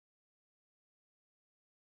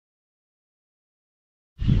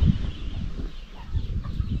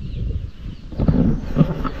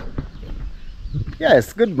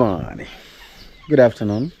Yes, good morning, good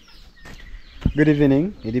afternoon, good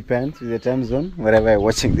evening. It depends with the time zone, wherever you're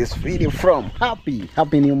watching this video from.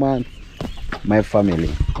 Happy new month, my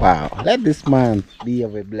family. Wow, let this month be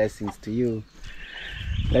of a blessings to you.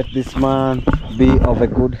 Let this month be of a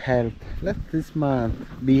good health. Let this month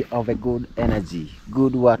be of a good energy,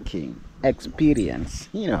 good working experience,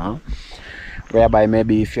 whereby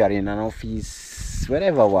maybe if you are in an office,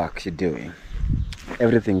 whatever work you're doing,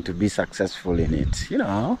 everything to be successful in it.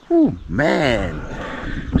 Oh man,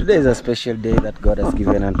 today is a special day that God has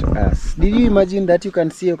given unto us. Did you imagine that you can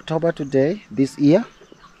see October today, this year?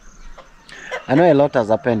 I know a lot has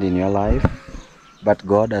happened in your life, but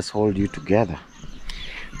God has held you together.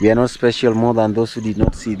 We are not special more than those who did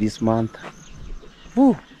not see this month.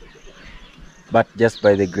 Woo. But just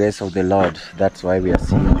by the grace of the Lord, that's why we are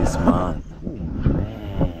seeing this month. Oh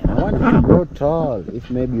man, I want you to grow tall. If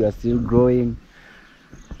maybe you are still growing,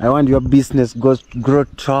 I want your business grow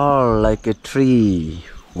tall like a tree.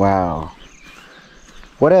 Wow.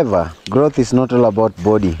 Whatever. Growth is not all about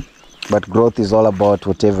body, but growth is all about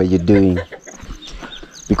whatever you're doing.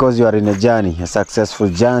 Because you are in a journey, a successful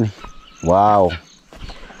journey. Wow.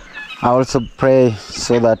 I also pray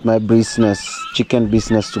so that my business, chicken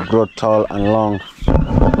business, to grow tall and long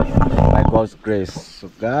by God's grace. So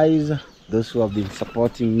guys, those who have been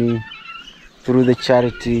supporting me through the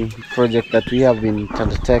charity project that we have been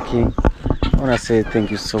undertaking, I want to say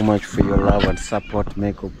thank you so much for your love and support.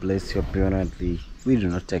 May God bless you abundantly. We do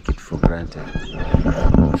not take it for granted.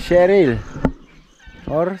 Cheryl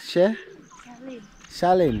or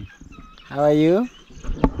Charlene, how are you?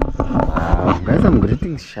 Wow, guys, I'm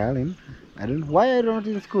greeting Charlene. I don't know why are you not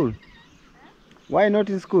in school. Why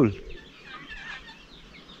not in school?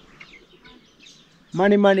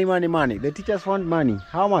 Money. The teachers want money.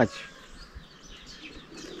 How much?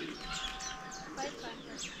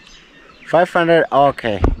 500.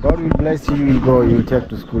 Okay, God will bless you. You will go, you will take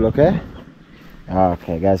to school. Okay,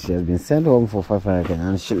 guys, she has been sent home for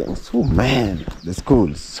 500 shillings. Oh man, the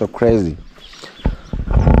school is so crazy.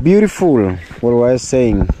 Beautiful. What was I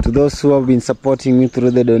saying? To those who have been supporting me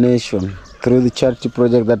through the donation, through the charity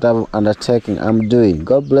project that I'm undertaking, I'm doing,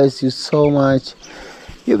 God bless you so much.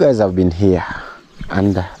 You guys have been here,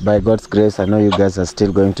 and by God's grace, I know you guys are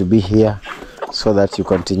still going to be here, so that you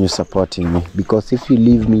continue supporting me. Because if you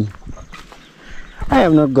leave me, I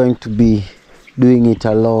am not going to be doing it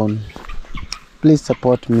alone. Please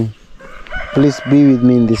support me. Please be with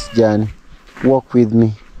me in this journey. Walk with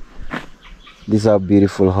me. This is our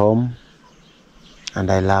beautiful home, and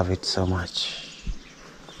I love it so much.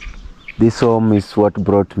 This home is what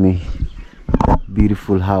brought me that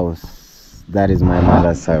beautiful house. That is my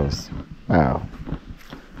mother's house. Wow.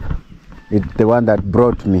 It's the one that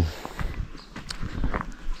brought me.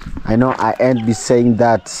 I know I ain't be saying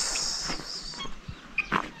that,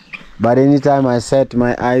 but anytime I set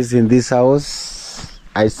my eyes in this house,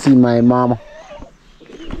 I see my mom.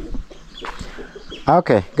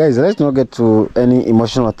 Okay, guys, let's not get to any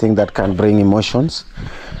emotional thing that can bring emotions.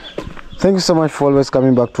 Thank you so much for always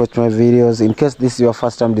coming back to watch my videos. In case this is your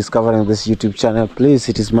first time discovering this YouTube channel, please,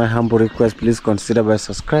 it is my humble request, please consider by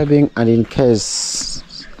subscribing. And in case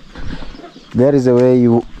there is a way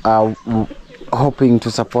you are hoping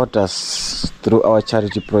to support us through our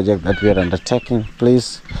charity project that we are undertaking,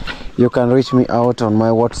 please, you can reach me out on my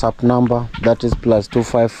WhatsApp number, that is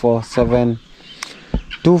 +2547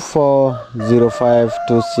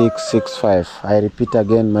 24052665. I repeat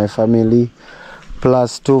again, my family,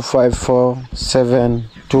 +2547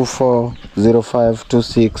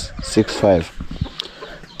 24052665.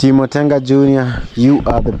 Timotenga Jr., you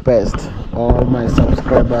are the best. All my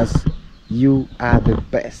subscribers, you are the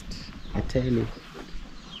best. I tell you,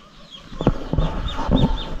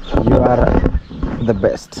 you are the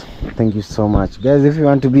best. Thank you so much, guys. If you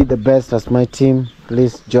want to be the best as my team,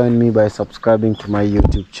 please join me by subscribing to my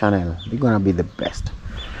YouTube channel. You're gonna be the best.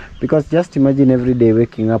 Because just imagine every day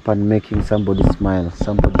waking up and making somebody smile,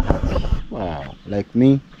 somebody happy. Wow, like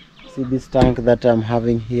me. See this tank that I'm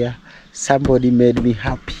having here? Somebody made me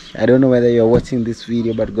happy. I don't know whether you're watching this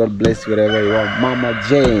video, but God bless you wherever you are. Mama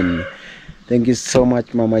Jane, thank you so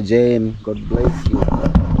much, Mama Jane. God bless you.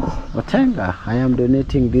 Otenga, I am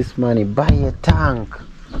donating this money. Buy a tank.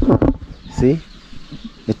 See,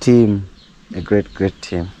 a team, a great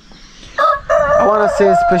team. I want to say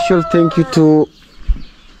a special thank you to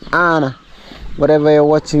Anna, wherever you're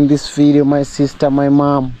watching this video, my sister, my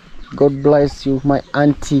mom. God bless you, my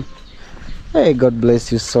auntie. Hey, God bless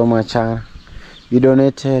you so much, Anna. You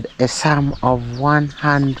donated a sum of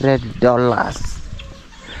 $100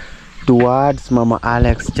 towards Mama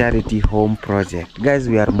Alex charity home project. Guys,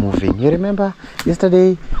 we are moving. You remember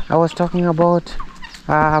yesterday I was talking about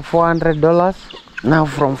 $400. Now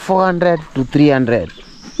from 400 to 300.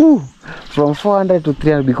 Woo. From 400 to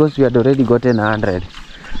 300 because we had already gotten 100.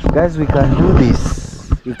 Guys, we can do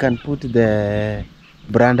this. We can put the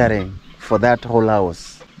branding for that whole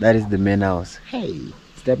house. That is the main house. Hey,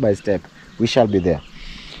 step by step, we shall be there.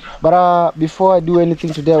 But before I do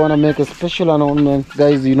anything today, I want to make a special announcement.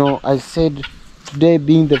 Guys, you know, I said today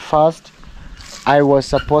being the first, I was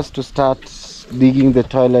supposed to start digging the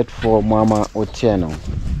toilet for Mama Otieno.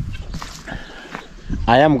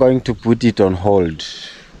 I am going to put it on hold.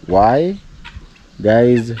 Why?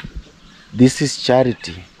 Guys, this is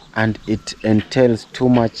charity and it entails too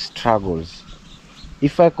much struggles.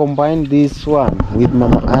 If I combine this one with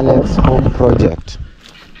Mama Alex's home project,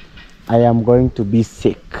 I am going to be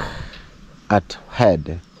sick at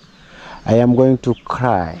head. I am going to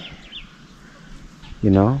cry, you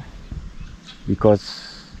know,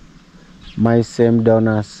 because my same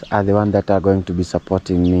donors are the ones that are going to be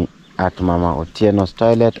supporting me at Mama Otieno's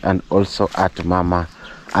toilet and also at Mama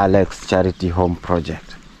Alex charity home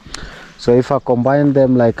project. So if I combine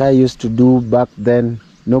them like I used to do back then,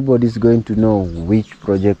 nobody's going to know which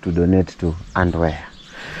project to donate to and where.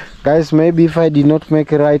 Guys, maybe if I did not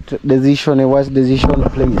make a right decision, a wise decision,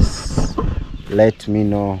 please let me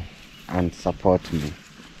know and support me.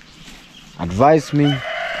 Advise me,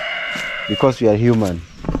 because we are human.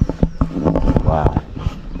 Wow.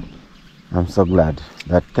 I'm so glad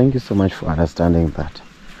that. Thank you so much for understanding that.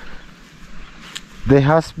 The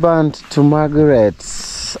husband to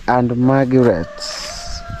Margaret and Margaret,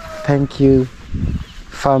 thank you,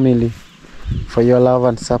 family, for your love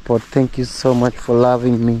and support. Thank you so much for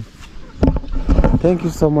loving me. Thank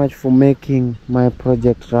you so much for making my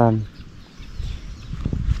project run.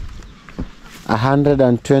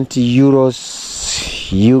 120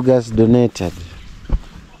 euros you guys donated.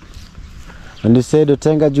 And you said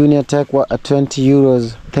Otenga Junior take 20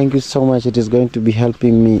 euros. Thank you so much. It is going to be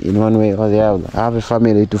helping me in one way or the other. I have a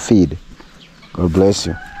family to feed. God bless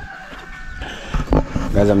you.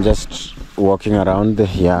 Guys, I'm just walking around the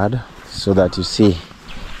yard so that you see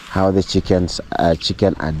how the chickens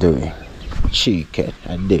are doing. Chicken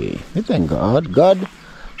are doing. Thank God. God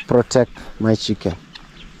protect my chicken.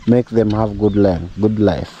 Make them have good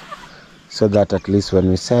life. So that at least when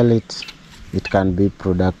we sell it, it can be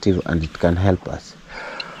productive and it can help us.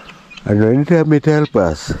 And anytime it helps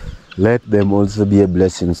us, let them also be a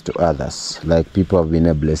blessing to others, like people have been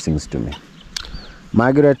a blessing to me.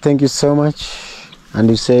 Margaret, thank you so much. And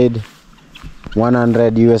you said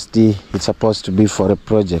 100 USD it's supposed to be for a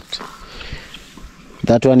project.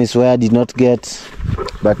 That one is where I did not get,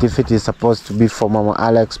 but if it is supposed to be for Mama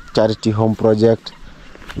Alex charity home project,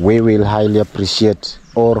 we will highly appreciate,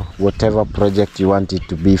 or whatever project you want it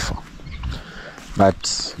to be for.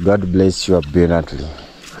 But God bless you abundantly,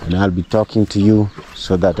 and I'll be talking to you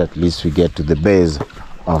so that at least we get to the base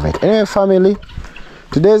of it. Anyway, family,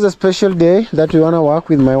 today is a special day that we want to work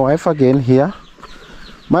with my wife again here.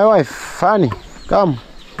 My wife, Fanny, come.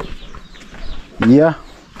 Yeah.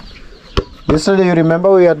 Yesterday, you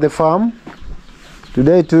remember we were at the farm?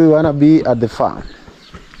 Today too, we want to be at the farm.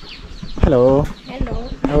 Hello. Hello.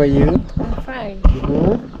 How are you? I'm fine.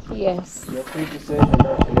 Mm-hmm. Yes. You're free to say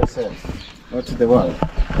hello to yourself, not to the world.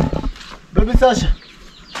 Baby Sasha,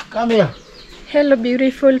 come here. Hello,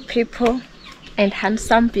 beautiful people and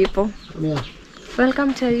handsome people. Come here.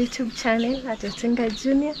 Welcome to our YouTube channel at Otenga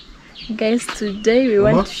Junior. Guys, today we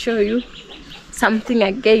want to show you something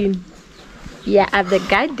again. Yeah, at the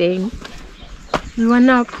garden, we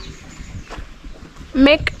wanna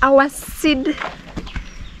make our seed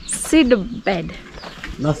bed.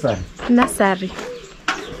 Nursery.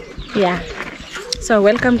 Yeah. So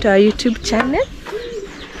welcome to our YouTube channel.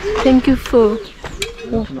 Thank you for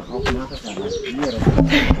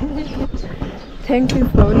thank you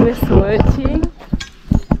for always watching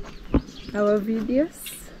our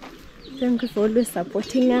videos. Thank you for always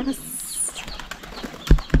supporting us.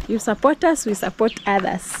 You support us, we support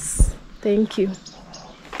others. Thank you.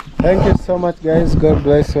 Thank you so much, guys. God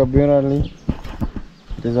bless you abundantly.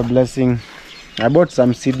 It is a blessing. I bought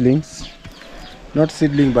some seedlings. Not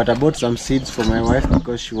seedling, but I bought some seeds for my wife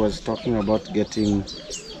because she was talking about getting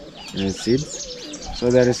seeds. So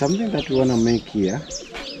there is something that we want to make here,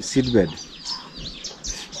 a seed bed.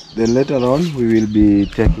 Then later on we will be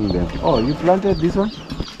taking them. Oh, you planted this one?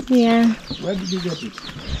 Yeah. Where did you get it?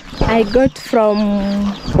 I got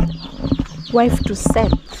from wife to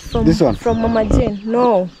set. From this one? From Mama Jane.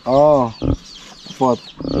 No. Oh, fourth.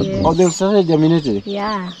 Yes. Oh, they've started germinating.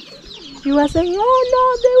 Yeah. You were saying, oh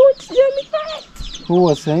no, they won't germinate. Who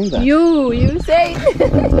was saying that? You say.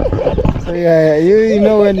 So yeah, you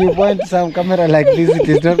know when you point some camera like this, it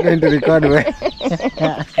is not going to record well. Okay,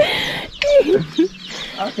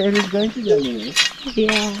 it is going to be a minute.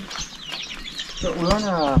 Yeah. So we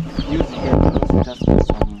wanna use here because it has got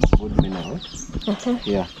some good minerals.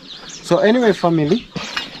 Yeah. So anyway, family,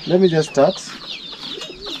 let me just start.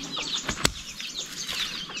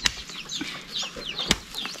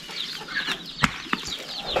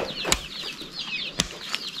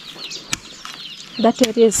 That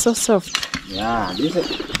area is so soft. Yeah, this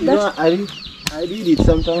you know, I did it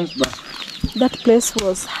sometimes, but that place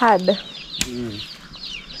was hard.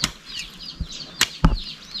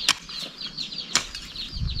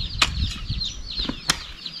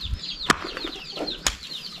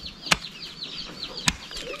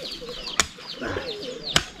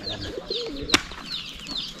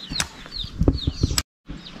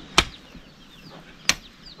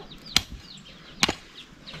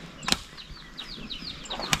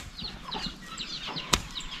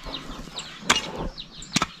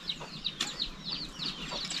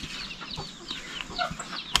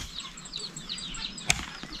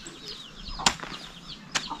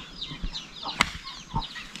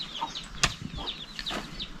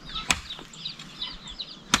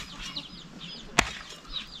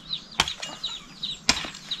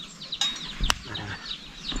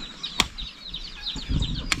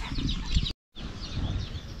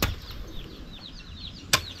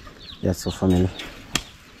 yes, so family.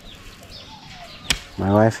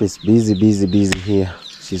 My wife is busy here.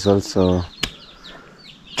 She's also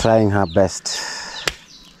trying her best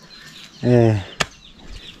to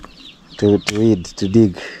weed, to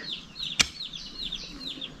dig.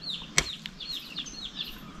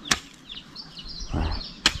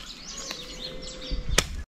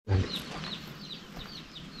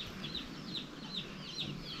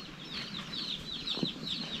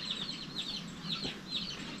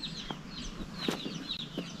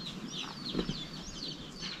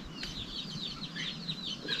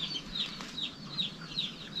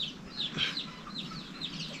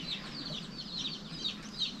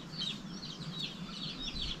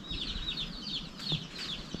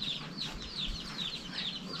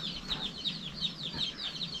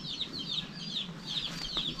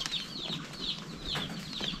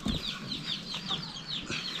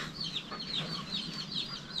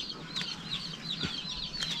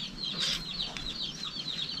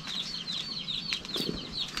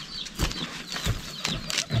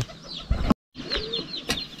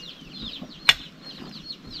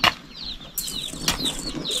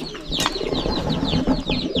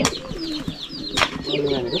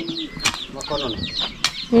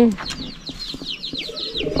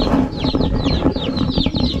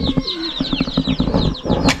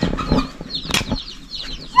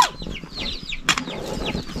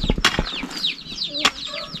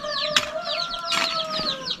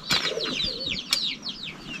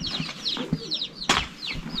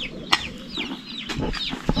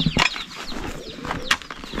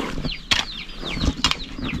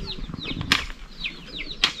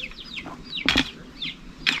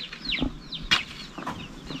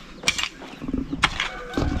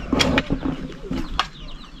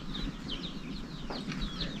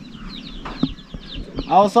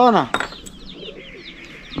 Ausona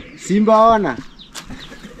Simba ona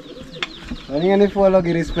Wani follow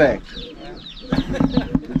gi respect.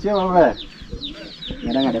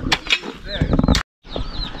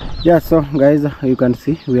 Yeah, so guys, you can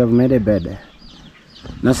see we have made a bed,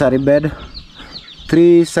 nursery bed,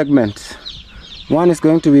 3 segments. One is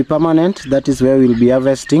going to be permanent, that is where we'll be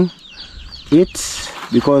harvesting it,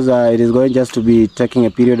 because it is going just to be taking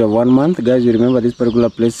a period of 1 month. Guys, you remember this particular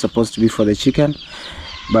place is supposed to be for the chicken,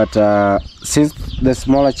 but since the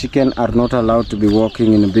smaller chicken are not allowed to be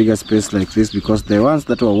walking in a bigger space like this, because the ones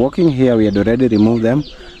that were walking here we had already removed them,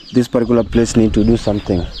 this particular place need to do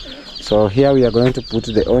something. So here we are going to put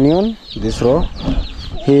the onion, this row.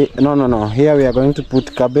 Here, no, here we are going to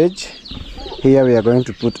put cabbage, here we are going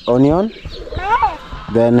to put onion,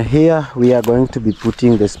 then here we are going to be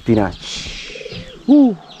putting the spinach.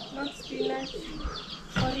 Woo. Not spinach,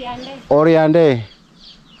 coriander. Oriande.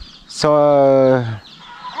 So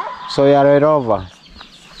you are right over.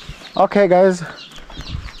 Okay guys,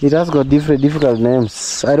 it has got difficult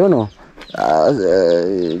names. I don't know.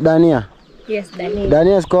 Dania. Yes, Dania.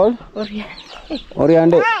 Dania is called Oriander.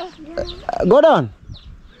 Oriande. Go down.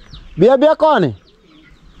 Bia Koni.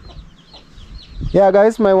 Yeah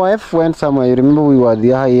guys, my wife went somewhere. You remember we were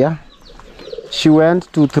there here. She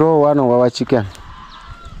went to throw one of our chicken.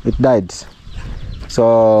 It died.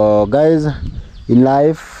 So guys, in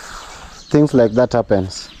life things like that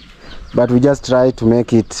happens, but we just try to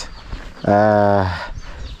make it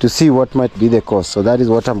to see what might be the cause. So that is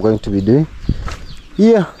what I'm going to be doing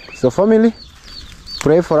here. So family,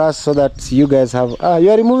 Pray for us so that you guys have. You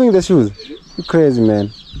are removing the shoes. You crazy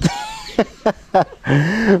man.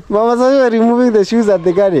 Mama Sasha, you are removing the shoes at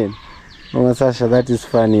the garden. Mama Sasha, that is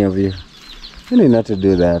funny of you. You need not to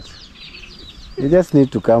do that. You just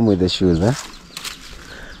need to come with the shoes, huh?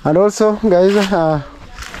 And also, guys,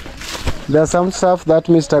 there's some stuff that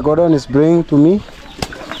Mr. Gordon is bringing to me.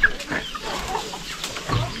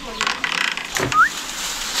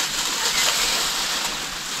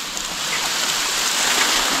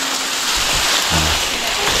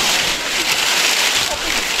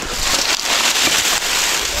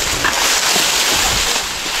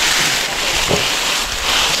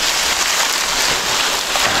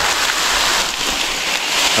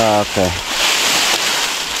 Okay.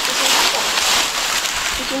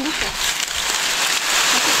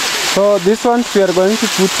 So this one we are going to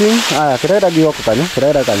put in.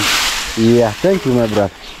 Yeah, thank you, my brother.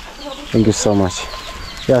 Thank you so much.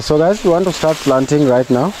 Yeah, so guys, we want to start planting right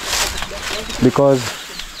now because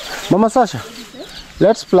Mama Sasha,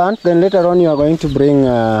 let's plant. Then later on, you are going to bring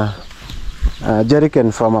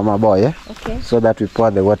jerrycan from Mama Boy, yeah? Okay. So that we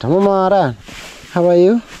pour the water. Mama Aran, how are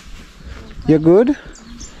you? You're good?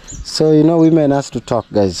 So, you know, women has to talk,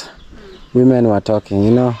 guys. Women were talking,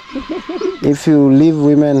 you know. If you leave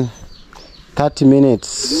women 30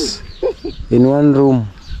 minutes in one room,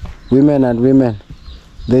 women and women,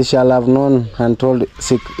 they shall have known and told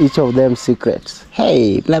each of them secrets.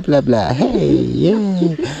 Hey, blah, blah, blah. Hey,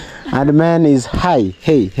 yeah. And man is hi.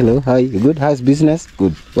 Hey, hello, hi. You good? How's business?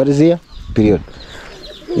 Good. What is here? Period.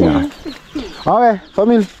 Yeah. Okay,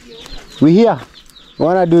 family. We here. We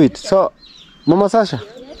wanna do it. So, Mama Sasha,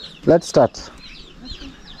 let's start.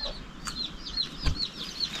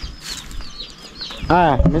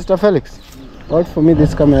 Mr. Felix, hold for me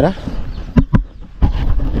this camera.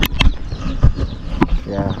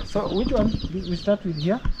 Yeah. So which one? We start with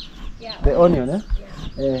here? Yeah. The onion, eh?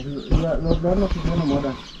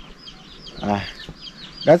 Yeah.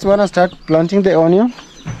 Guys, wanna start planting the onion.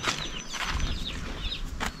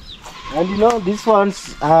 And you know, these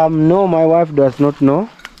ones, no, my wife does not know.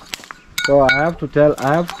 So I have to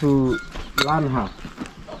learn her.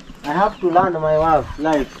 I have to learn my wife.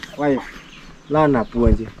 Learn her,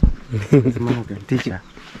 Puanji. This man can teach her.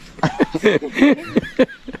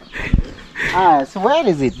 So where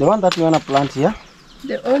is it? The one that you wanna plant here?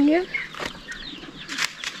 The onion.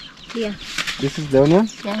 Yeah. This is the onion?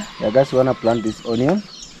 Yeah. Yeah, guys, we wanna plant this onion.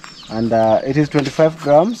 And it is 25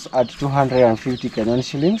 grams at 250 Kenyan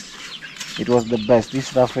shillings. It was the best.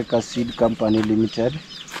 East Africa Seed Company Limited.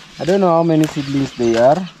 I don't know how many seedlings they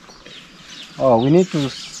are. Oh, we need to.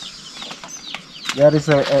 There is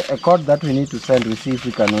a code that we need to send. We see if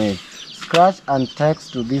we can wait. Scratch and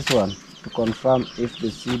text to this one to confirm if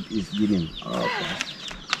the seed is winning. Okay.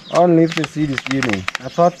 Only if the seed is winning. I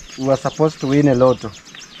thought we were supposed to win a lotto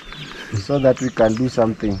so that we can do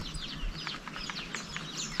something.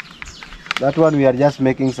 That one we are just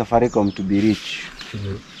making Safaricom to be rich.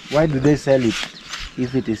 Why do they sell it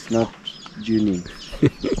if it is not tuning?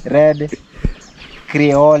 Red,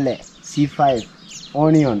 Creole, C5,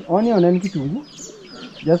 onion and kitungu.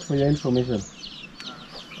 Just for your information.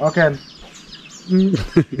 Okay. You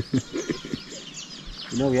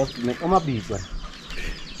know we have to make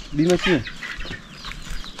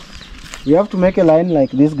we have to make a line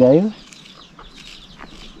like this, guys.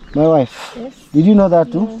 My wife. Yes. Did you know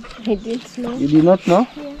that too? No, I didn't know. You did not know?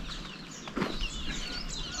 Yeah.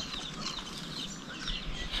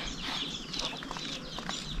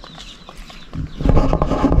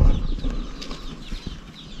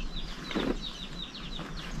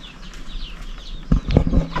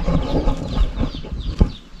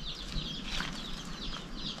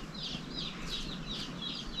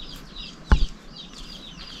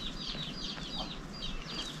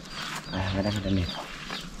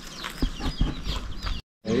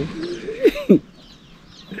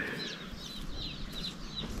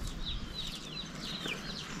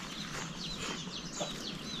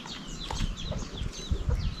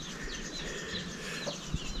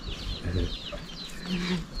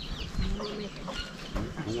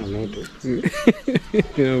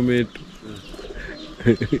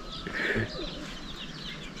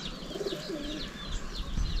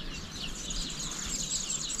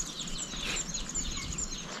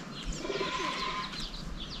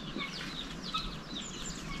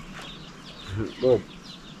 Good.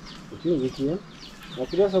 Okay, here.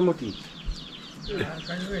 Actually, some more tea.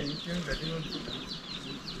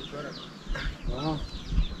 Wow.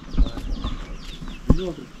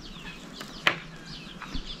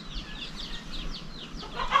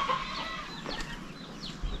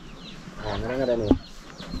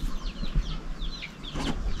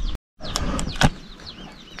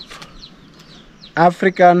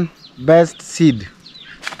 African best seed.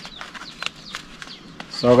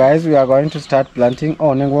 So guys, we are going to start planting.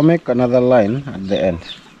 Oh, then we'll make another line at the end.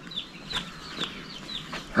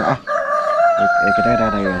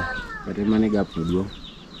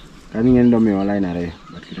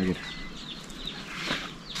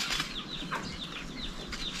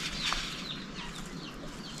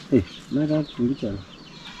 Hey, no, that's good.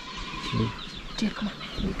 Take one.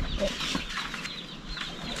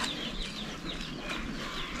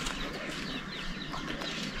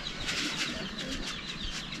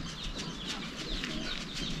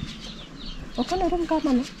 Okan orang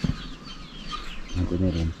kapan ya? Aku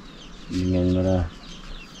nyari. Ingin mana?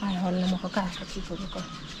 Ay, wala mo kakasya siguro ko.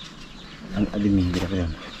 Ang alimi berapa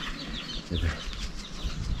yan? Sige.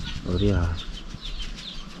 Oria.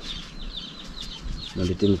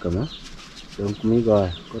 Nalitim ka mo? Yung kumigo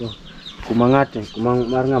koro. Kumangate,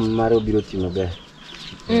 marngam maro biro timo be.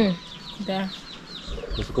 Da.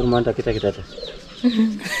 Kusukur manta kita ta.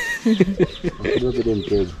 Aku bede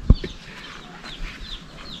mtego.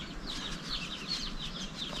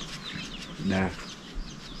 Da.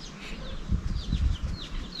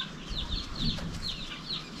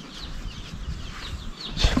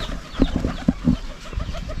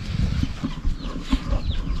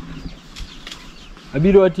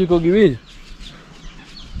 Abiro atiko giwil.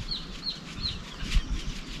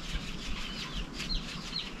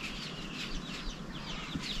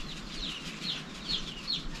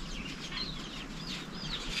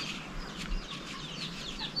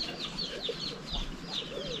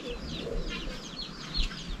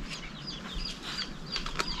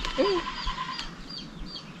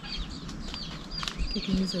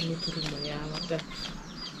 Kikinizo ni turimo ya mata.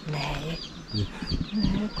 Nee.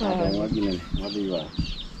 Ada wagine, wadiwa.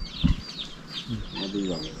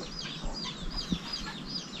 Wadiwa.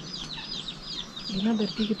 Ina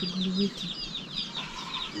berti ke tugulu witi.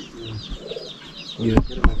 Iya,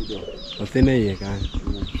 kira mati do. Pasena iya kan.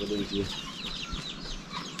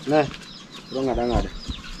 Nah, kurang ada.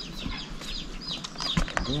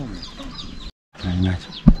 Nah,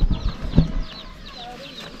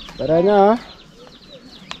 caranya,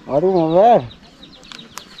 aduh mau ver,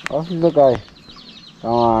 asli kai,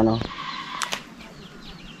 kawan,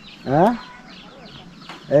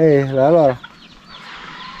 lalu,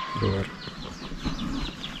 Dor.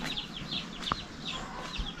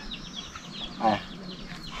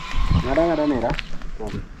 ngada nih, ra?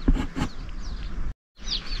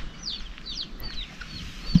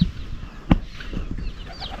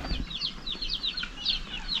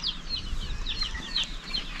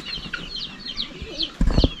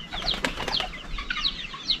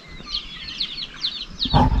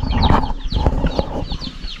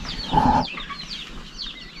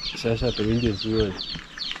 Sasa tuingie zuo.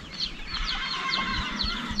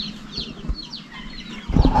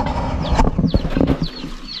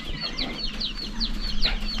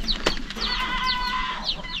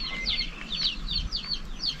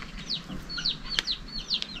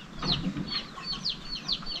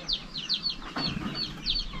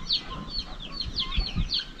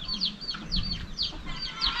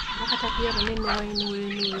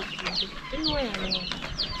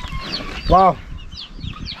 Wow,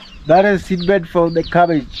 that is seedbed for the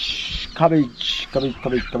cabbage.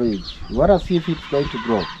 We wanna see if it's going to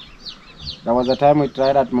grow. There was a time we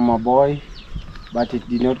tried at Mama Boy, but it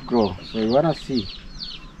did not grow. So we wanna see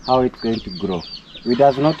how it's going to grow. We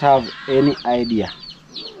does not have any idea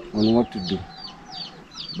on what to do,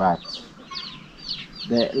 but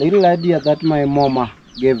the little idea that my mama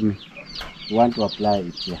gave me, we want to apply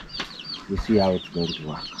it here. We see how it's going to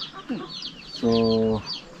work. So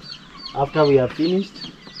after we have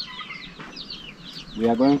finished, we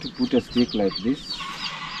are going to put a stick like this.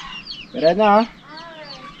 Right now,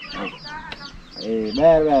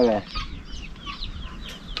 there.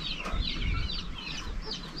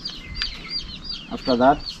 After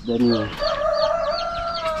that, then you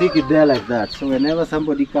stick it there like that. So whenever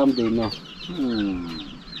somebody comes, they know.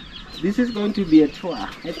 This is going to be a tour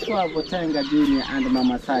for Tanga Junior and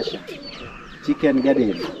Mama Sasha. Chicken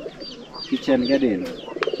garden. Kitchen garden.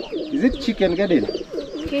 Is it chicken garden?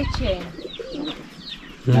 Kitchen.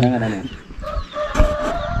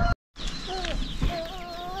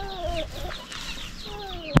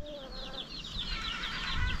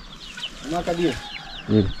 Maka dia.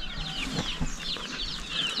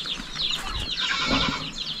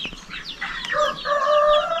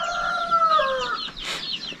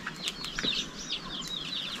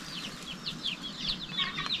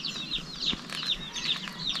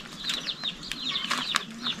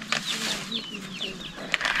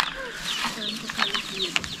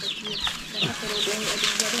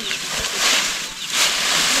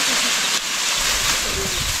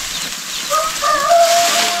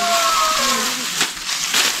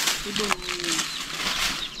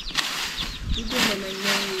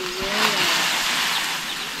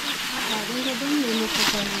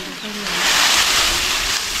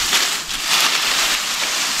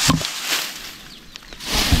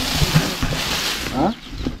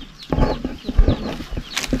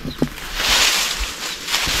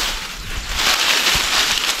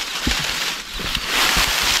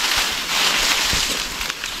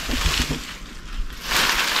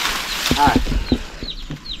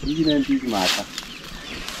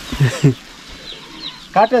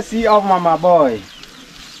 Courtesy of Mama Boy.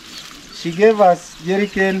 She gave us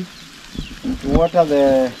jerrycan to water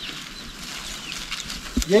the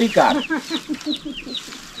jerrycan.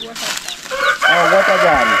 Oh, water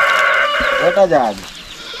jar. Water jar.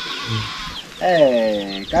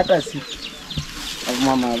 Hey, courtesy of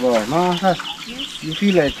Mama Boy. Mama, yes. You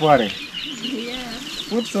feel like worry? Yeah.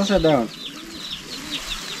 Put Sasha down.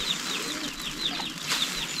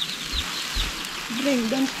 Bring,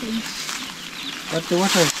 don't finish. But the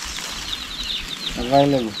water is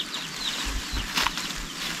available.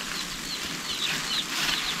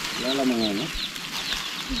 Lala mangano.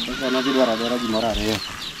 Sasa nazi dwara gimora ariyo.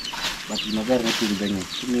 But maber ne piny benye.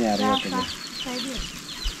 Kimi ariyo kende.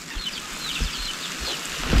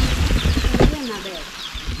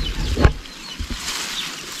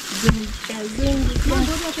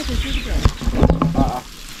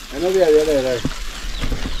 I know we are right.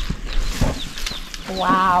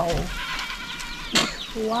 Wow.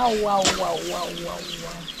 Wow.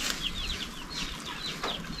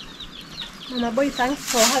 Mama Boy, thanks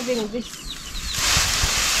for having this.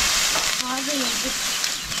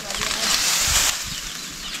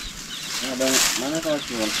 Mana kau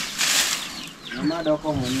cuan? Nama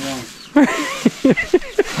doko munyong.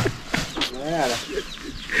 Ya lah.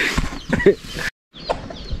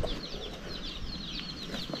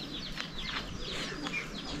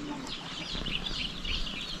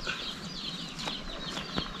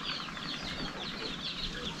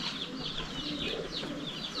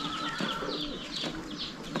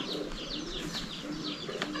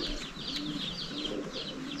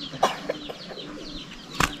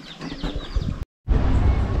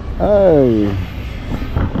 Hey,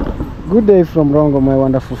 good day from Rongo, my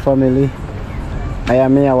wonderful family. I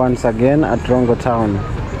am here once again at Rongo town.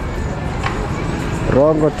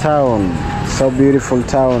 Rongo town, so beautiful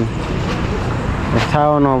town. The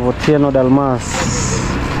town of Otieno Dalmas.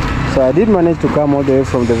 So I did manage to come all the way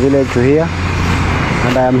from the village to here,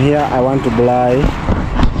 and I am here. I want to buy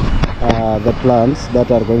the plants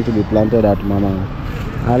that are going to be planted at Mama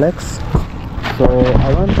Alex. So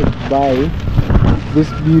I want to buy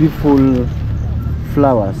these beautiful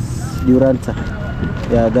flowers, Duranta.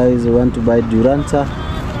 Yeah, guys, we want to buy Duranta.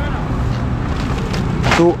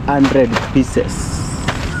 200 pieces.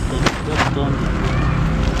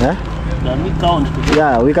 Yeah? Can we count together?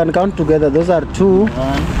 Yeah, we can count together. Those are two.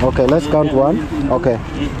 One. Okay, let's count one. Okay.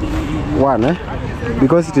 One, eh?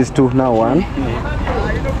 Because it is two now. One.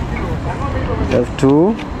 We have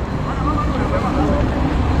two.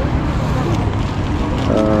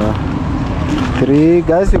 3.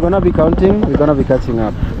 Guys, we're gonna be counting. We're gonna be catching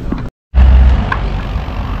up.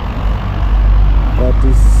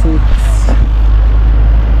 36,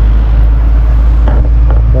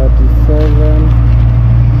 37,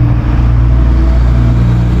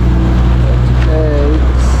 38,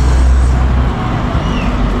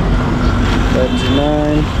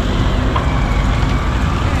 39,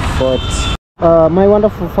 40. My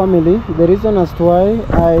wonderful family, the reason as to why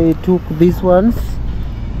I took these ones,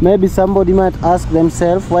 maybe somebody might ask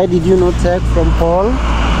themselves, why did you not take from Paul?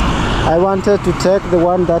 I wanted to take the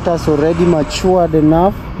one that has already matured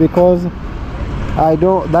enough, because I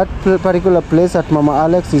don't, that particular place at Mama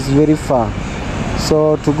Alex is very far.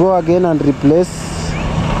 So to go again and replace,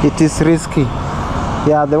 it is risky.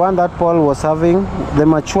 Yeah, the one that Paul was having, the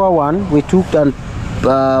mature one, we took and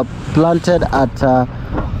planted at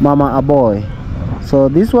Mama Boy. So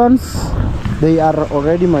these ones, they are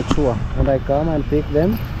already mature, and I come and pick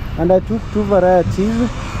them. And I took two varieties.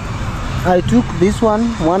 I took this one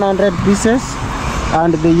 100 pieces,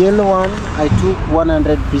 and the yellow one I took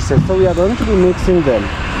 100 pieces. So we are going to be mixing them.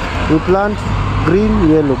 We plant green,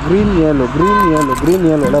 yellow, green, yellow, green, yellow, green,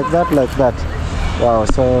 yellow, like that, like that. Wow,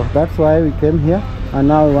 so that's why we came here, and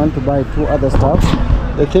now we want to buy two other stuff.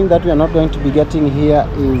 The thing that we are not going to be getting here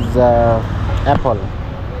is apple.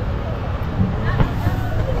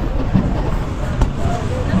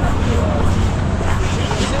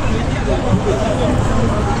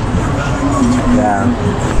 Yeah,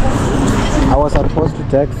 I was supposed to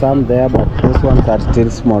take some there, but those ones are still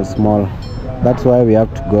small. That's why we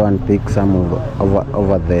have to go and pick some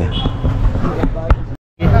over there.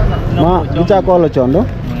 Ma, call chondo?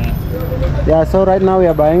 Yeah, so right now we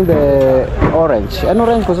are buying the orange. An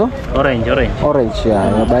orange kuzo? Orange. Orange,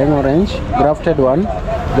 yeah, we are buying orange, grafted one,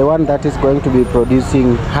 the one that is going to be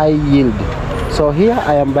producing high yield. So here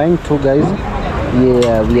I am buying two, guys.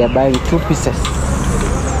 Yeah, we are buying 2 pieces,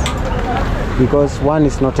 because one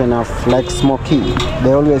is not enough. Like Smoky,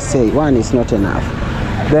 they always say one is not enough.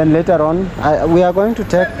 Then later on, we are going to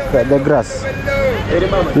take the grass.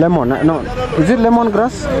 Lemon, no, is it lemon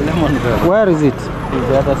grass? Lemon grass. Where is it? It's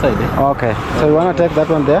the other side. Okay, so you want to take that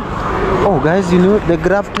one there? Oh guys, you know the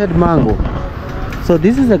grafted mango. So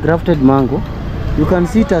this is a grafted mango. You can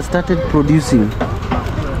see it has started producing.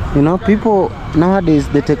 You know, people nowadays,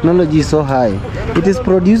 the technology is so high. It is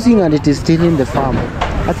producing and it is still in the farm.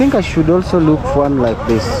 I think I should also look for one like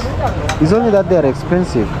this. It's only that they are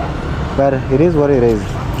expensive, but it is what it is.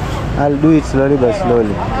 I'll do it slowly by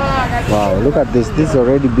slowly. Wow, look at this. This is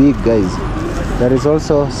already big, guys. There is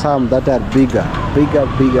also some that are bigger.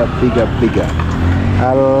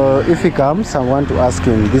 If he comes, I want to ask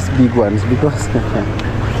him these big ones, because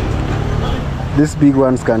these big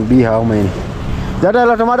ones can be how many?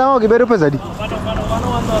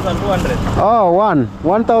 Oh,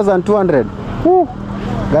 1,200.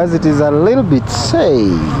 Guys, it is a little bit. Hey,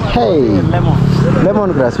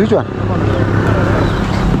 lemongrass. Which one?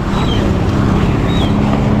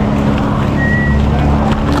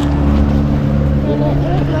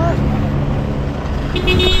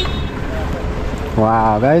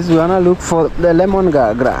 Wow, guys, we wanna look for the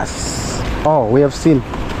lemongrass. Oh, we have seen.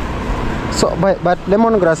 So, but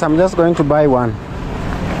lemongrass, I'm just going to buy one.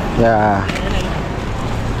 Yeah.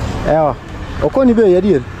 Yeah. Okoni be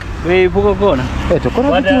yadir. We buka kona. To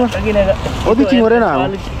kona kitu. Odi chingore na.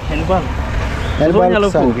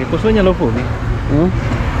 Elbal sana. Kusonya lopo.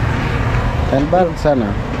 Elbal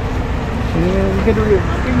sana.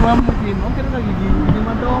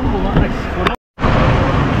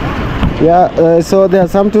 Yeah, so there are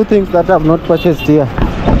some two things that I have not purchased here.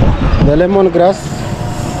 The lemongrass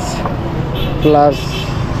plus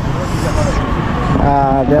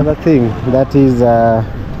the other thing, that is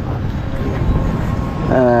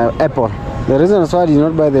apple. The reason why I did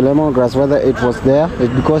not buy the lemongrass, whether it was there, is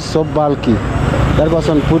because it's so bulky. That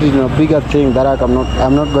person put it in a bigger thing that I'm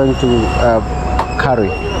not going to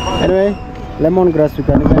carry. Anyway, lemongrass you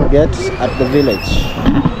can even get at the village,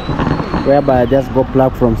 whereby I just go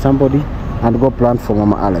pluck from somebody and go plant for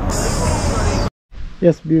Mama Alex.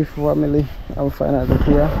 Yes, beautiful family, I'm finally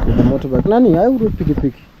here with the motorbike. Nani, I would pick a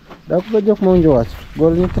pick. That's the joke monjo watch. Go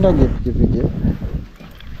in to get pick.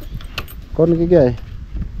 Kon guy.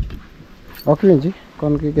 Okay,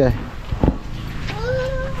 kon guy.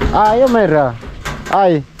 Ah, you mera.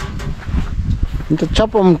 Aye. Into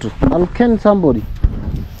chop mtu. I'll ken somebody.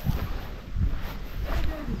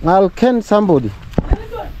 I'll ken somebody.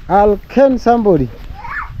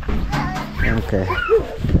 Okay.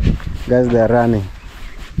 Guys, they're running.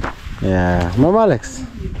 Yeah. Mama Alex.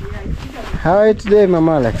 How are you today,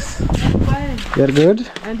 Mama Alex? Fine. You're good?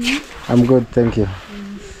 And you? I'm good, thank you.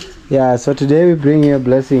 Yeah, so today we bring you a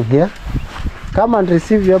blessing here. Come and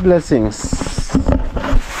receive your blessings.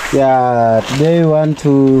 Yeah, today we want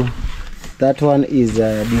to... That one is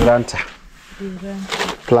Duranta.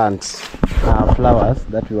 Plants. Flowers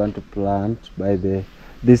that we want to plant by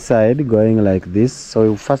this side, going like this.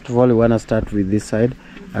 So first of all, we want to start with this side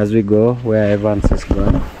as we go where Evans is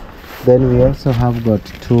going. Then we also have got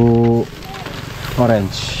two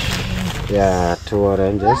orange. Yeah, two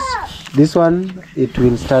oranges. This one, it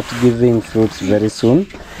will start giving fruits very soon.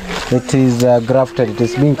 It is grafted. It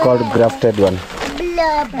is being called grafted one.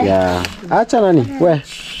 Yeah. Acha nani? Where?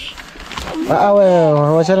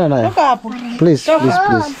 Wachana nayo. Please.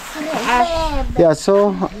 Yeah,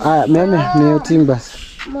 so me timbas.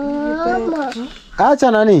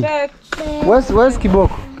 Acha nani? Where's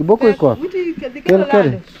Kiboko? Kiboko iko wapi?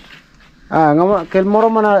 Kel. Ngama kel moro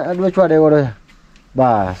mana adwa chwade godo.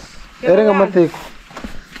 Bas. Ere ngama thiko.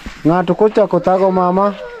 Ngato kocha kotago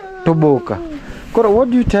mama to boka. Koro, what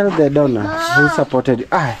do you tell the donor who supported you?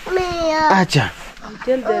 Acha.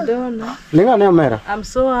 Tell the donor. Linga ne mera. I'm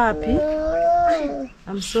so happy.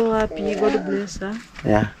 God bless her.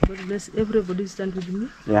 Yeah. God bless everybody stand with me.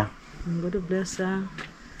 Yeah. And God bless her.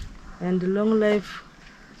 And long life,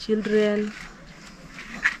 children,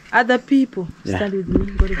 other people stand with me.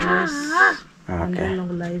 God bless. Okay. And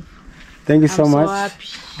long life. Thank you so much. Happy.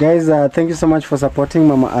 Guys, thank you so much for supporting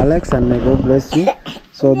Mama Alex, and may God bless you.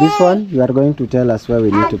 So this one, you are going to tell us where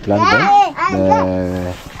we need to plant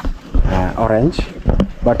them. The orange.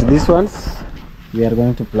 But these ones, we are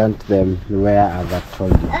going to plant them where I've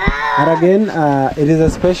told you. And again, it is a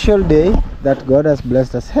special day that God has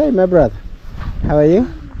blessed us. Hey, my brother, how are you?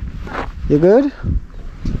 You good?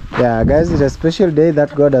 Yeah, guys, it's a special day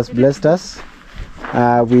that God has blessed us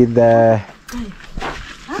with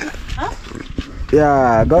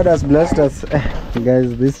yeah, God has blessed us.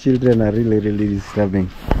 Guys, these children are really disturbing.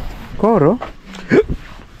 Koro,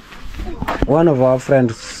 one of our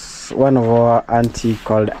friends, one of our auntie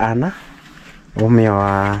called Anna,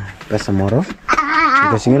 Umewa Pesamoro,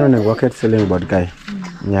 Kashingino ne worket ceiling board guy.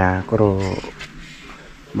 Yeah, koro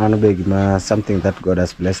mano big ma something that God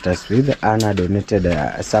has blessed us with. Anna donated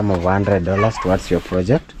a sum of $100 towards your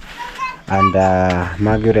project, and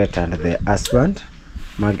Margaret and the husband,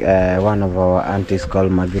 one of our aunties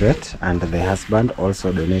called Margaret, and the husband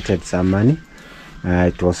also donated some money.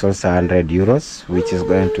 It was also €100, which is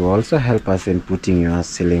going to also help us in putting your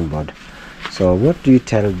ceiling board. So what do you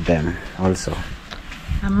tell them also?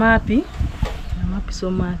 I'm happy so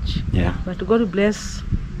much. Yeah. But God bless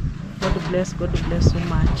so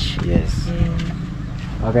much. Yes.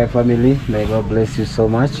 Okay, family, may God bless you so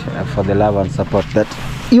much for the love and support that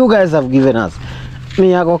you guys have given us.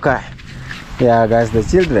 Yeah, guys, the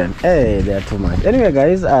children, hey, they are too much. Anyway,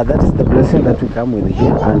 guys, that is the blessing that we come with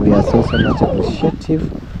here, and we are so much appreciative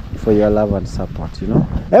for your love and support, you know.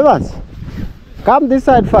 Evans, come this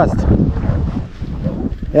side first.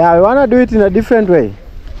 Yeah, we want to do it in a different way.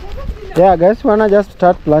 Yeah, guys, we want to just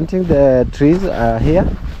start planting the trees here.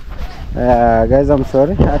 Guys, I'm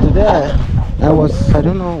sorry. Today I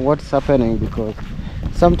don't know what's happening, because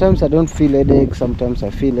sometimes I don't feel headache, sometimes I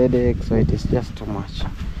feel headache, so it is just too much.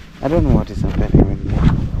 I don't know what is happening with me.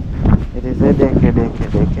 It is headache.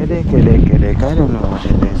 I don't know what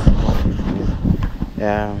it is.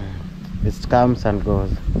 Yeah, it comes and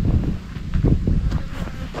goes.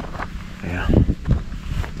 Yeah.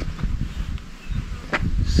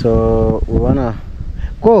 So we wanna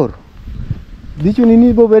Kor. Did you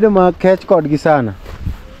need to be ma catch caught gisana?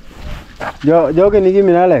 Joke nigi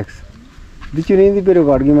min Alex. Did you need to be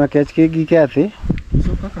got gima catch kegi Kathy?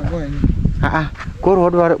 So Kaka going. Kor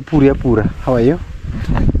what were pura. How are you?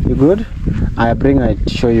 You good? I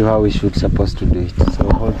show you how we should supposed to do it. So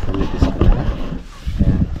hold for me this camera.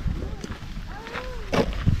 Yeah.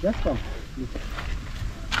 Just come.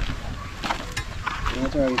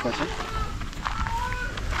 What are you cutting?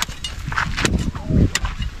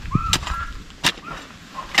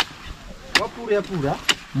 Pura.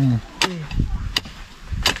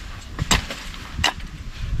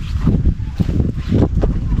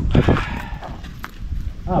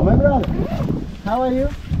 My brother, how are you?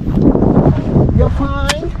 You're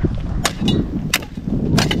fine?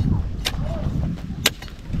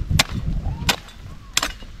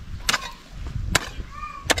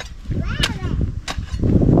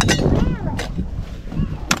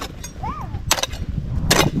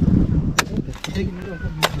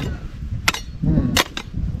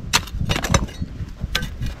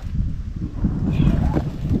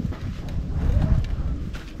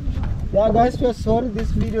 Yeah, guys, we are sorry,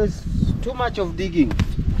 this video is too much of digging.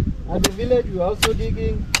 At the village we are also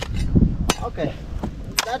digging. Okay,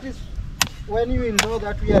 that is when you will know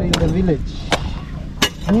that we are in the village.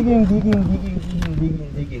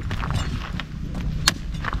 Digging.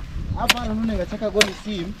 Hapa naona nataka goli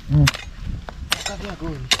sim. Kabla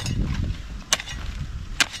goli.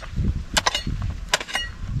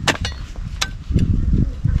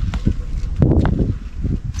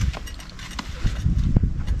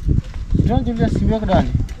 Don't you see work done?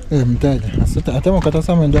 Mtaja. Asante hata mkata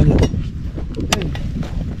sama ndani.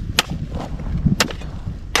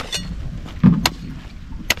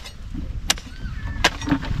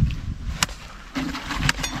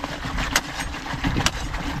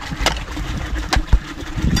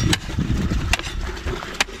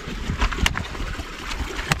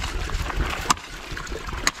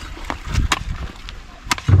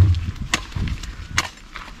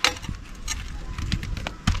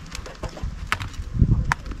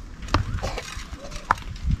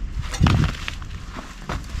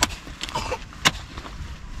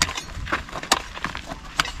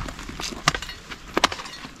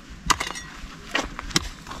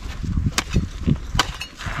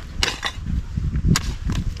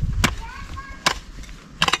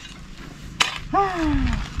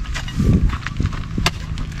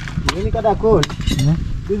 Ini kada cold.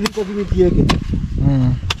 This is coffee with yeke.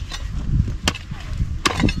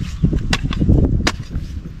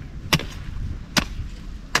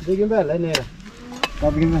 Begin bella nera.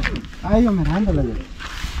 Begin bella. Ayo me randa lagi.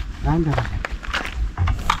 Randa.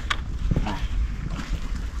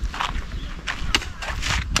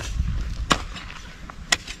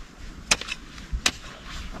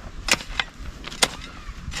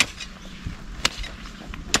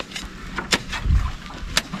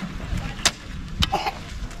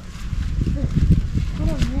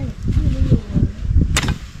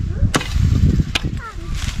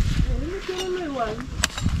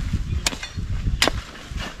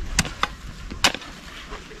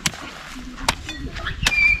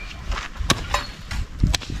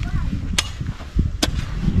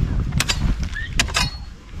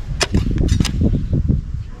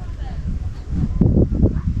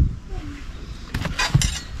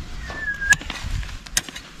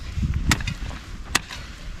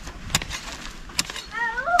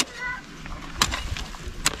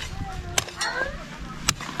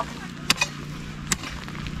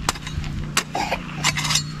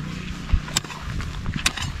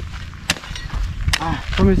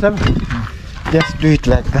 From just do it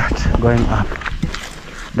like that, going up.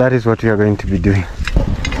 That is what we are going to be doing,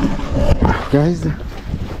 guys.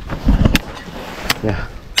 Yeah.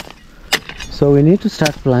 So we need to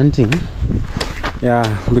start planting. Yeah,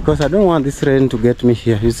 because I don't want this rain to get me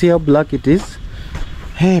here. You see how black it is?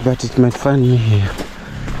 Hey, but it might find me here.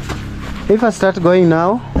 If I start going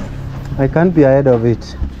now, I can't be ahead of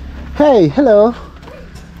it. Hey, hello.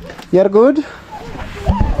 You're good?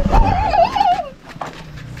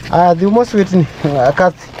 The most waiting,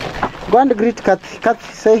 Kathy. Go and greet Kathy.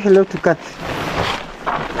 Kathy, say hello to Kathy.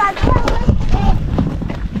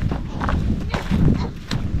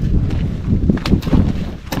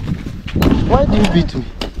 Why do you beat me?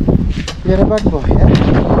 You're a bad boy,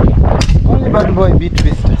 eh? Only bad boy beat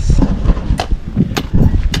visitors.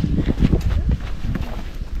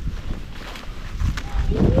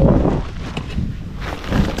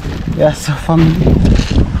 Yeah, so family,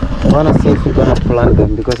 I wanna see if we're gonna plant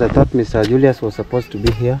them because I thought Mr. Julius was supposed to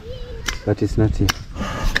be here, but he's not here.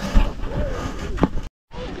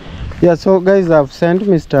 Yeah, so guys, I've sent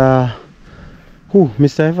Mr.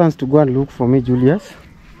 Evans to go and look for me Julius.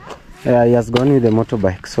 He has gone with the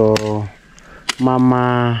motorbike. So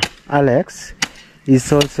Mama Alex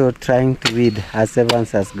is also trying to weed as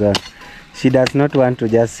Evans has gone. She does not want to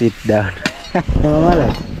just sit down. Mama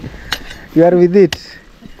Alex, you are with it.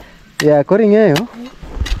 Yeah, koring eyo.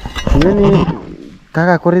 Yeni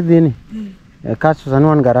kaka kori dini. Kacho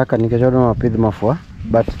sanuan garaka nikejodo mapidh mafua,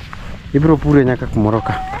 but ibro pure nyaka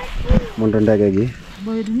kumoroka. Mondo ndege gi.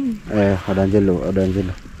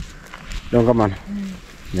 Odangelo. Don't come on.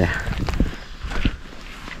 Yeah.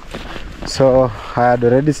 So I had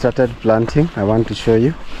already started planting. I want to show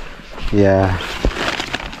you. Yeah.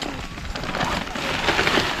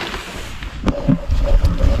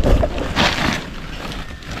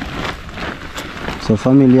 So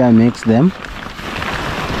family, I mix them.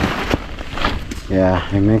 Yeah,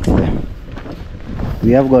 I mix them.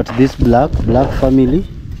 We have got this black family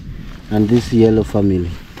and this yellow family.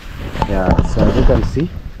 Yeah, so as you can see,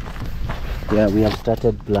 yeah, we have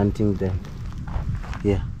started planting them.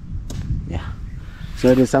 Yeah. So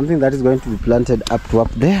it is something that is going to be planted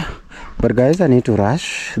up there. But guys, I need to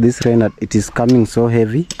rush. This rain, it is coming so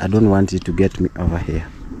heavy. I don't want it to get me over here.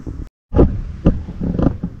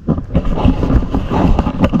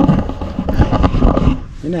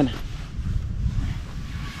 Inana.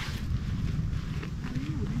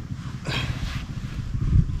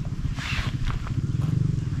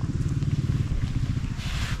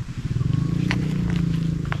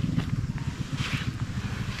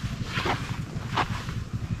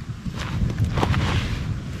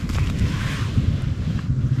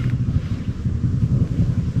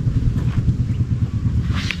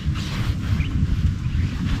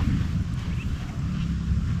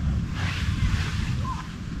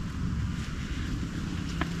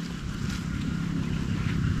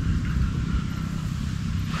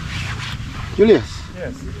 Julius.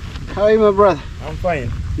 Yes. How are you, my brother? I'm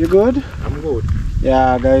fine. You good? I'm good.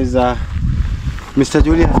 Yeah, guys. Mr.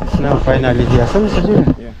 Julius is now finally here. So, Mr.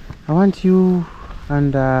 Julius, Yeah. I want you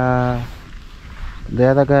and the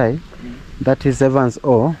other guy, that is Evans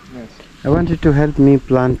O. Yes. I want you to help me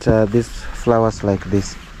plant these flowers like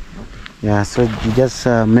this. Yeah, so you just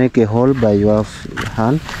make a hole by your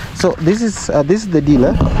hand. So this is the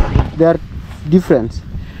dealer. They are different.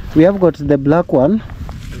 We have got the black one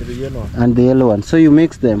The yellow. and the yellow one. So you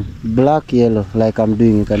mix them, black, yellow, like I'm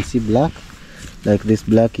doing. You can see black, like this,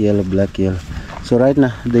 black, yellow, black, yellow. So right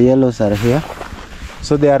now the yellows are here.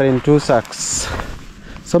 So they are in 2 sacks.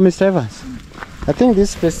 So Mr. Evans, I think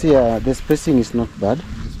this space here, the spacing is not bad.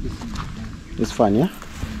 It's fun, yeah?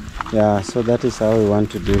 Yeah, so that is how we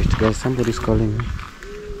want to do it. Guys, somebody's calling me.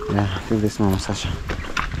 Yeah, I think this is Mama Sasha.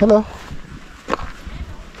 Hello.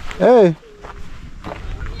 Hey.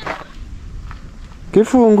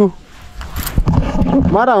 Kifungu.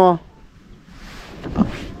 Maramo.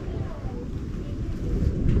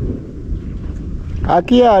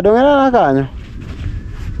 Akia, dongena na kanyo.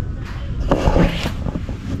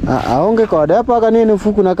 Aonge kode hapa kanini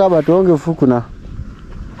ufuku na kaba tuonge ufuku na.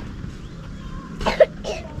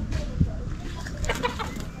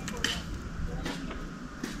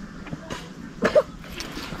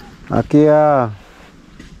 Akia.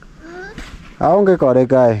 Aonge kode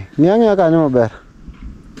kai. Niangi ya kanyo maber.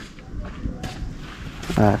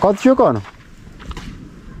 Koth chwe kono.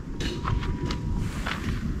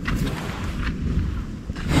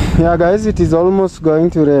 Yeah guys, it is almost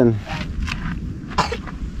going to rain.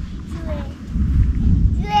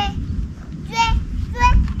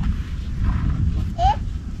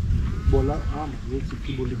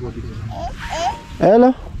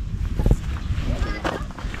 Hello.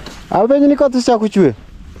 Abenyi ni koth cha kuchwe.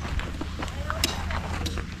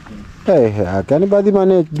 Kani badhi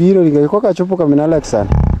mane biro ni koka chopo kamina Alex sana.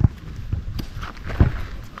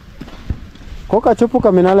 Koka chopo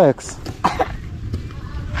kamina Alex.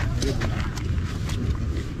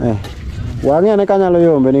 Wange ne kanyalo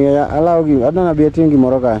yombe ni alaw gi adana bi atingi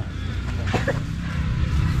moro ka.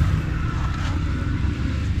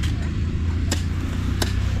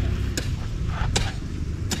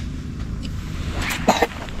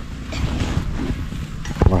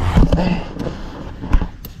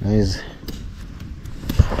 Nice.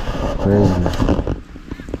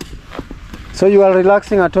 So you are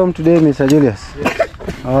relaxing at home today, Mr. Julius? Yes.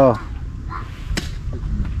 Oh.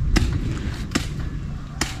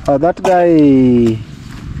 Oh, that guy,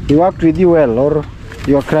 he worked with you well, or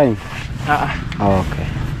you are crying? Oh, okay.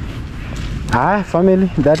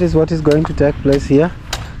 Family, that is what is going to take place here.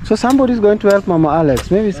 So somebody is going to help Mama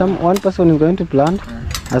Alex. Maybe one person is going to plant,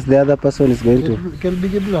 as the other person is going to. Can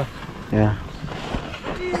be block. Yeah.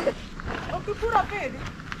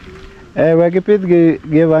 We gipith gi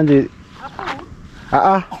vanji.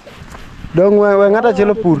 Dong we ngata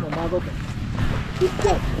chelo pur.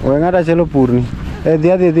 We ngata chelo pur ni.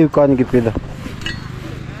 Dhi kony gipidho.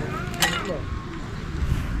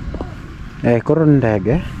 Koro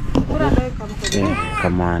ndege.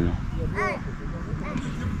 Kamano.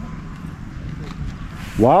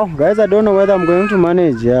 Wow, guys, I don't know whether I'm going to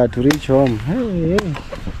manage to reach home. Hey.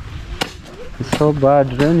 It's so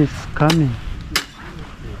bad, rain is coming.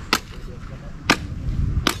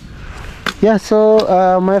 Yeah,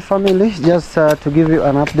 so my family, just to give you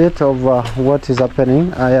an update of what is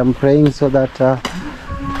happening. I am praying so that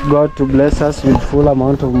God to bless us with full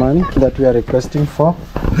amount of money that we are requesting for,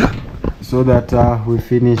 so that we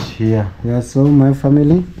finish here. Yeah, so my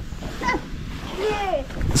family,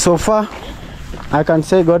 so far I can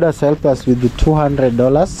say God has helped us with the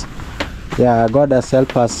 $200. Yeah, God has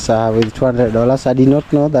helped us with $200. I did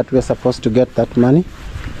not know that we were supposed to get that money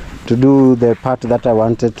to do the part that I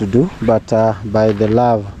wanted to do, but by the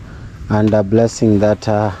love and blessing that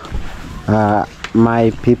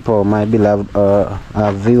my people, my beloved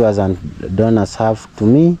viewers and donors have to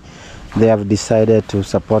me, they have decided to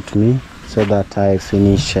support me so that I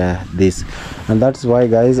finish this. And that's why,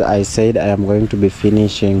 guys, I said I am going to be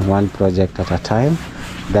finishing one project at a time.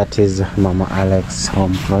 That is Mama Alex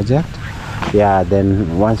home project. Yeah,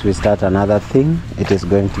 then once we start another thing, it is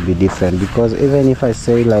going to be different, because even if I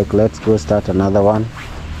say like let's go start another one,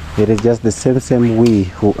 it is just the same we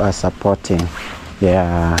who are supporting.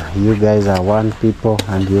 Yeah, you guys are one people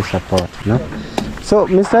and you support, no? So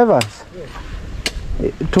Mr. Evans,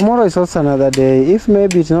 tomorrow is also another day. If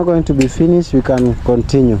maybe it's not going to be finished, we can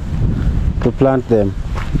continue to plant them,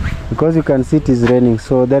 because you can see it is raining,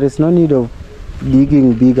 so there is no need of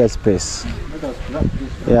digging bigger space.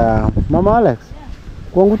 Yeah, Mama Alex,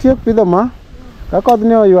 kwangu tiek pidho ma kakodh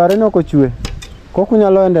ne oyware ne okochwe, koku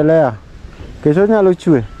nyalo endelea kesho nyalo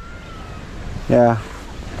chwe. Yeah,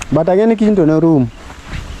 but again kiny to ne room,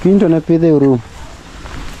 kiny to ne pidhe room.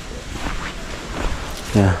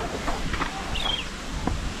 Yeah,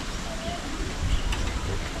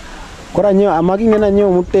 kora nyiewo amagi ng'ena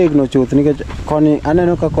nyiewo motegno chuth nikech koni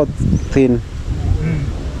aneno ka koth thin.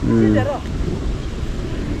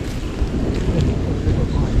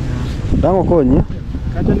 Dango konyi?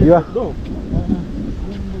 Yeah.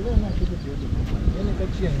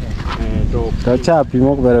 So chap, you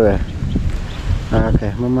walk very well.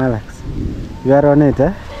 Okay, Mama Alex. You are on it,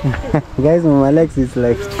 eh? Guys, Mama Alex is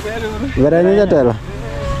like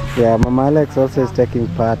yeah, Mama Alex also is taking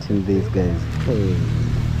part in this, guys.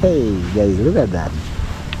 Hey, guys, look at that.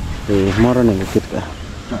 Hey,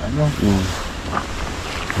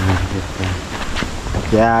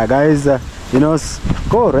 yeah, guys, you know,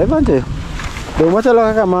 koro evanje do machalo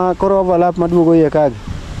kaka ma koro overlap maduogo iye kagi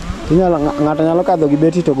inyalo ng'ato nyalo kadho gi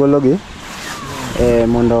beti to gologi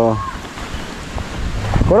mondo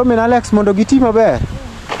koro min Alex mondo giti maber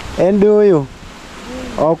en doyo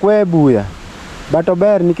ok we buya but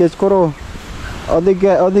ober nikech koro odhi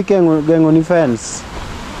gengo ni fence.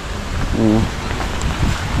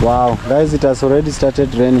 Wow, guys, it has already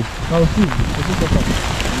started raining.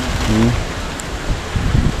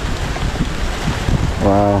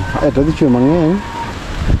 Wow, to di chwe mang'eny.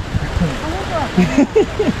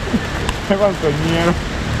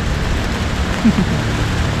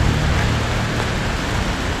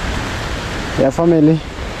 Yeah, family,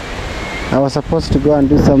 I was supposed to go and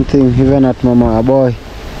do something even at Mama Aboy.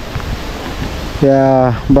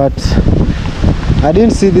 Yeah, but I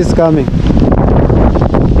didn't see this coming.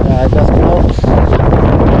 Yeah, it has blocked.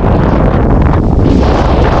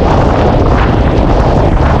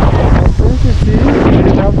 It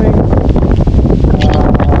is happening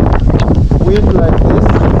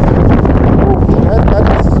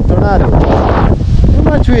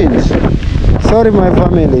wind. Sorry, my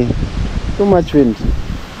family. Too much wind.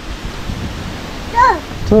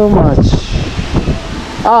 Too much.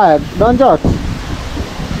 Ah, don't jot.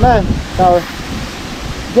 Man, now.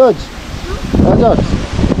 George. Don't jot.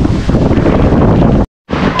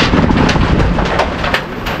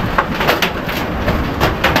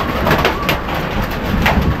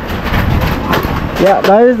 Yeah,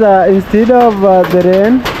 guys, instead of the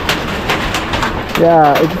rain,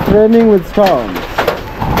 yeah, it's raining with storms.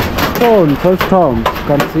 Storms, so storms, you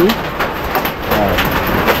can see.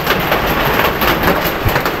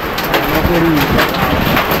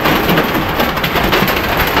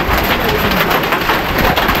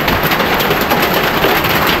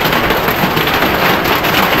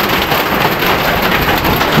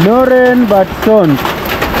 No rain, but storms.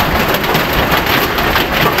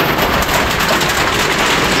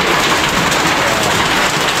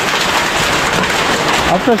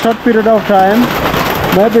 After a short period of time,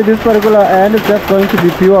 maybe this particular end is just going to be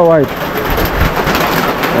pure white.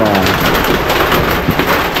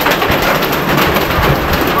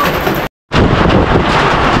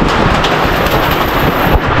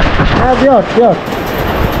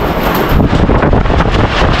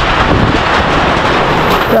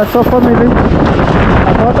 Yeah, so family,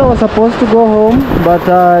 I thought I was supposed to go home, but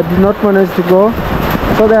I did not manage to go.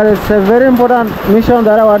 So there is a very important mission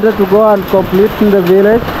that I wanted to go and complete in the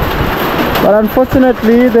village, but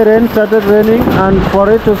unfortunately the rain started raining, and for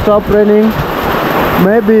it to stop raining,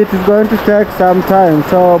 maybe it is going to take some time.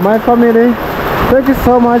 So my family, thank you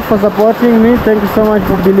so much for supporting me. Thank you so much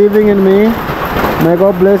for believing in me. May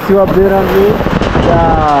God bless you abundantly,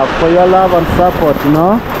 yeah, for your love and support, you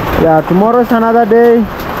know. Yeah, tomorrow is another day.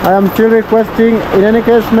 I am still requesting, in any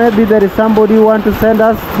case, maybe there is somebody who want to send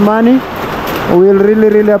us money. We'll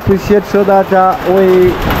really appreciate, so that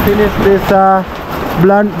we finish this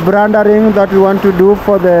branding that we want to do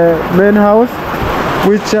for the main house,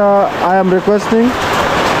 which I am requesting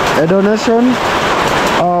a donation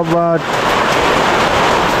of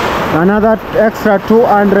another extra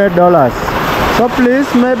 $200. So please,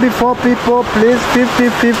 maybe 4 people, please,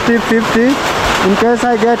 50. In case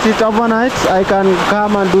I get it overnight, I can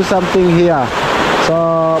come and do something here.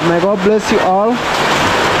 So may God bless you all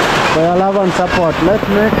for your love and support. Let's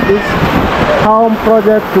make this home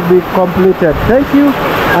project to be completed. Thank you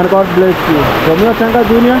and God bless you. From your Tanga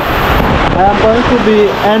Junior, I am going to be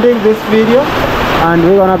ending this video, and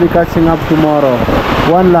we're gonna be catching up tomorrow.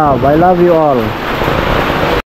 One love. I love you all.